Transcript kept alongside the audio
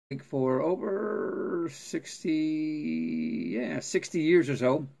for over 60 years or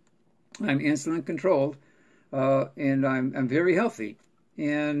so. I'm insulin controlled, and I'm very healthy.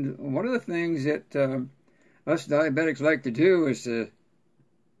 And one of the things that us diabetics like to do is to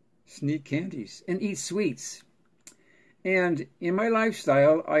sneak candies and eat sweets. And in my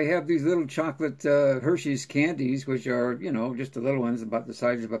lifestyle, I have these little chocolate Hershey's candies, which are, you know, just the little ones about the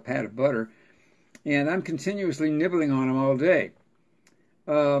size of a pat of butter. And I'm continuously nibbling on them all day.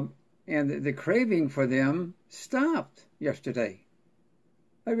 And the craving for them stopped yesterday.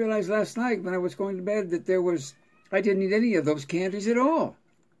 I realized last night when I was going to bed that I didn't eat any of those candies at all.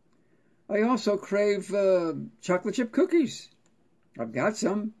 I also crave chocolate chip cookies. I've got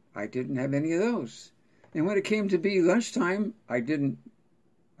some. I didn't have any of those. And when it came to be lunchtime, I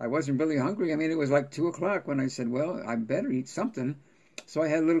wasn't really hungry. I mean, it was like 2 o'clock when I said, well, I better eat something. So I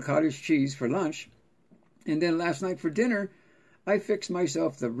had a little cottage cheese for lunch. And then last night for dinner, I fixed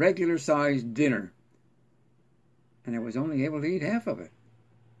myself the regular sized dinner. And I was only able to eat half of it.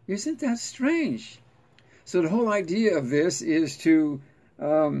 Isn't that strange? So the whole idea of this is to,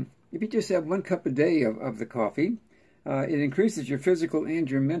 if you just have 1 cup a day of the coffee, it increases your physical and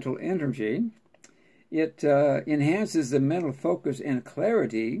your mental energy. It enhances the mental focus and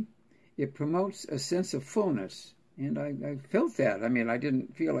clarity. It promotes a sense of fullness. And I felt that. I mean, I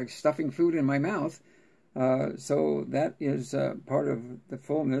didn't feel like stuffing food in my mouth. So that is part of the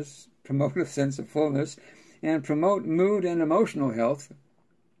fullness, promote a sense of fullness, and promote mood and emotional health.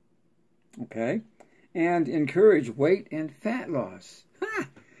 Okay? And encourage weight and fat loss. Ha!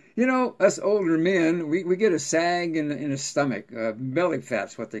 You know, us older men, we get a sag in the stomach. Belly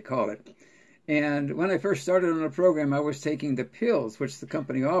fat's what they call it. And when I first started on the program, I was taking the pills, which the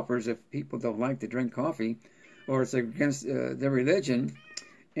company offers if people don't like to drink coffee or it's against their religion.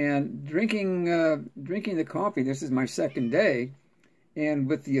 And drinking the coffee, this is my 2nd day, and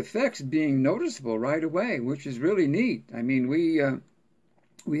with the effects being noticeable right away, which is really neat. I mean, we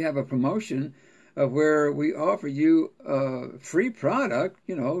have a promotion of where we offer you a free product.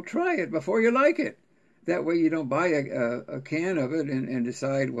 You know, try it before you like it. That way you don't buy a can of it and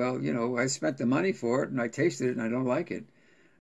decide, well, you know, I spent the money for it and I tasted it and I don't like it.